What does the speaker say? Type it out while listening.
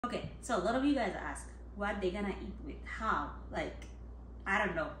Okay, so a lot of you guys ask what they're gonna eat with, how, like, I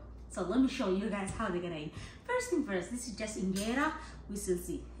don't know. So let me show you guys how they're gonna eat. First thing first, this is just injera with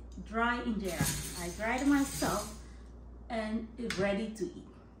see dry injera. I dried it myself and it's ready to eat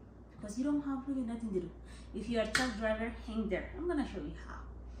because you don't have really nothing to do. If you're a truck driver, hang there. I'm gonna show you how.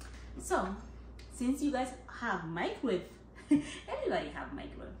 So since you guys have microwave, everybody have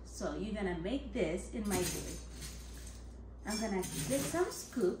microwave, so you're gonna make this in microwave. I'm gonna get some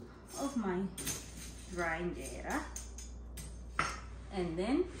scoop of my dry injera, and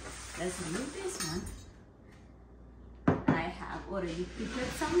then let's remove this one. I have already prepared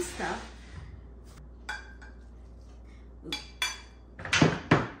some stuff. Ooh.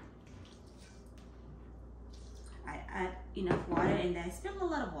 I add enough water and I spill a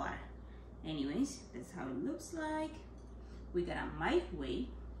lot of water. Anyways, that's how it looks like. We got a microwave.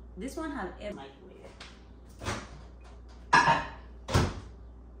 This one has air microwave.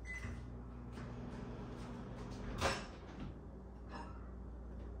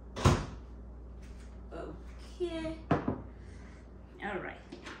 Okay. All right.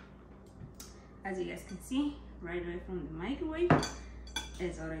 As you guys can see, right away from the microwave,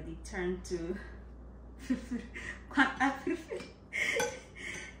 it's already turned to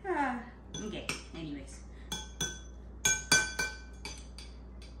okay, anyways,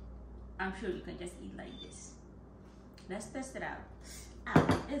 I'm sure you can just eat like this. Let's test it out.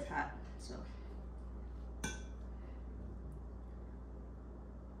 It's hot, so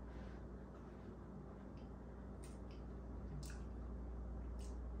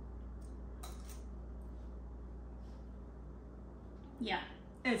yeah,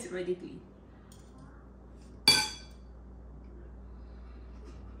 it's ready to eat.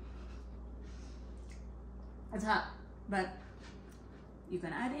 It's hot, but you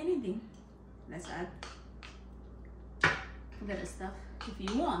can add anything. Let's add other stuff if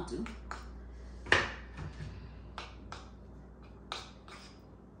you want to.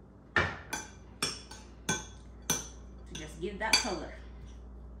 To just give that color.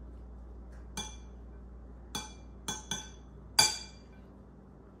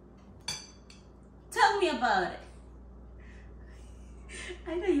 Tell me about it.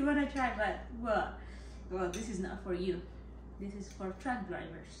 I know you wanna try, but well, this is not for you. This is for truck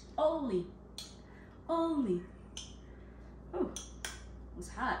drivers only. Only. Oh, it was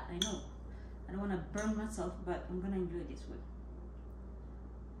hot. I know. I don't want to burn myself, but I'm gonna enjoy this one.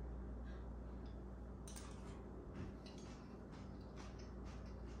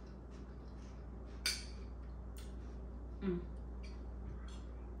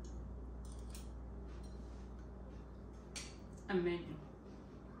 Amazing.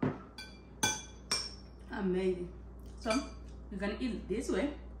 Amazing. So you're gonna eat it this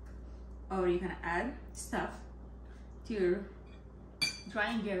way, or you're gonna add stuff to your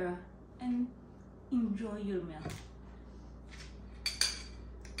dry injera and enjoy your meal.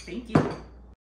 Thank you.